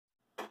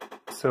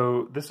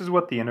So this is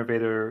what the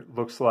Innovator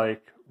looks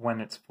like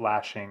when it's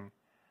flashing.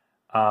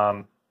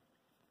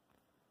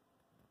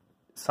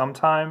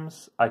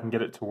 Sometimes I can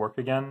get it to work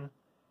again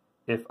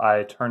if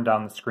I turn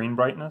down the screen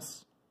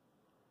brightness.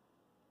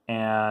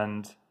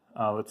 And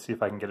let's see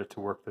if I can get it to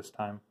work this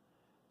time.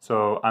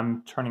 So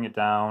I'm turning it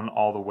down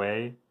all the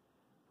way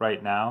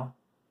right now,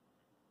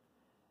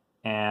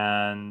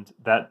 and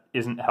that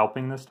isn't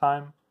helping this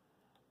time.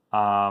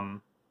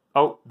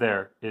 Oh,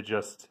 there, it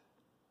just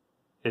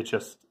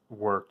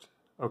worked.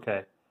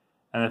 Okay,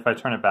 and if I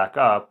turn it back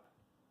up,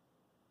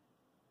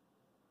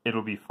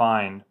 it'll be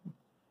fine.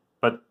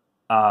 But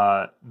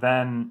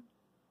then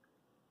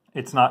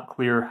it's not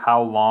clear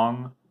how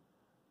long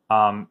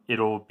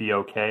it'll be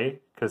okay,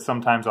 because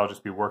sometimes I'll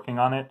just be working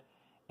on it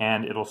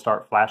and it'll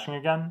start flashing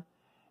again,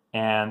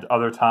 and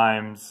other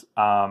times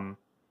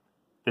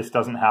this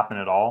doesn't happen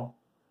at all,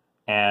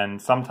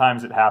 and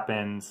sometimes it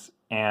happens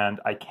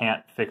and I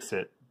can't fix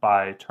it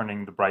by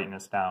turning the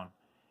brightness down,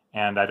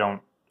 and I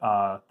don't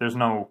there's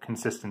no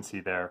consistency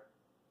there.